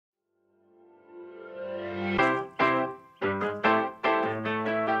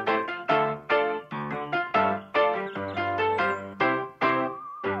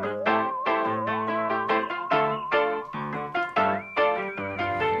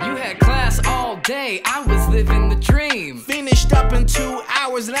had class all day, I was living the dream. Finished up in 2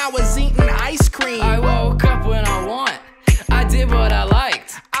 hours and I was eating ice cream. I woke up when I want, I did what I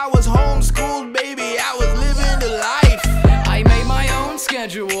liked. I was homeschooled, baby, I was living the life. I made my own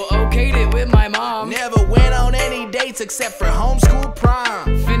schedule, okayed it with my mom. Never went on any dates except for homeschool prom.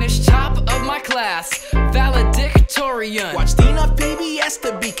 Finished top of my class, valedictorian. Watched enough PBS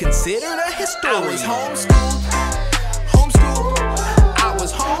to be considered a historian. I was homeschooled, homeschooled. I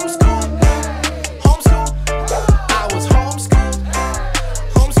was homeschooled, homeschooled. I was homeschooled,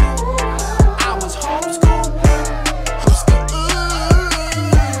 homeschooled. I was homeschooled, homeschooled.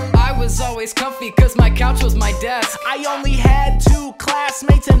 I was always comfy cause my couch was my desk. I only had 2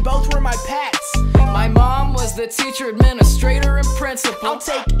 classmates and both were my pets. My mom was the teacher, administrator, and principal. I'll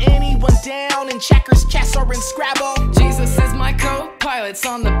take anyone down in checkers, chess, or in Scrabble. Jesus is my co-pilot's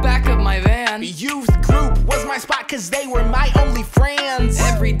on the back of my van. Youth group was my spot cause they were my only friends.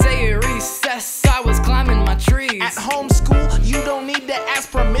 Every day at recess, I was climbing my trees. At homeschool, you don't need to ask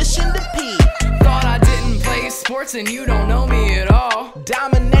permission to pee. Thought I didn't play sports and you don't know me at all.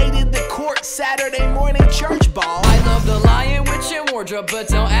 Dominated the court Saturday morning church ball. I love the Lion, Witch, and Wardrobe, but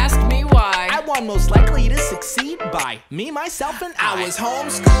don't ask me why. I won most likely to succeed by me, myself, and I was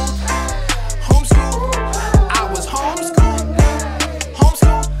homeschooled, homeschooled. I was homeschooled,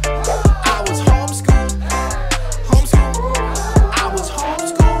 homeschooled. I was homeschooled, homeschooled. I was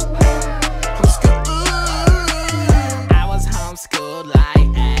homeschooled, homeschooled. I was homeschooled like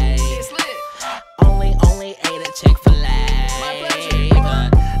It's lit. only ate at Chick-fil-A. My pleasure. But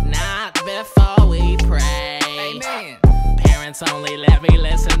not before we pray. Amen. Parents only let me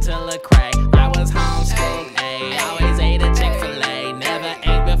listen to Lecrae. I was homeschooled, ayy. Always ate at Chick-fil-A. Never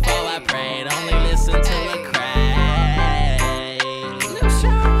ate before I prayed. Only listen to Lecrae.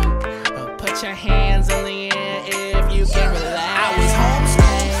 Put your hands in the air if you can relax. I was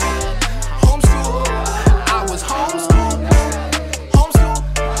homeschooled, homeschooled. I was homeschooled, homeschooled.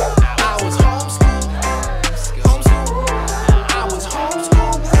 I was homeschooled, homeschooled. I was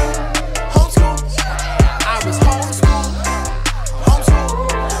homeschooled, homeschooled. I was homeschooled, homeschooled.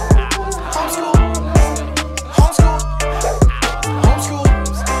 Homeschool, homeschool,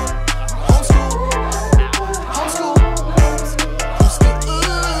 homeschool, homeschool, homeschool.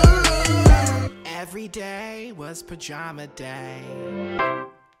 Every day was pajama day.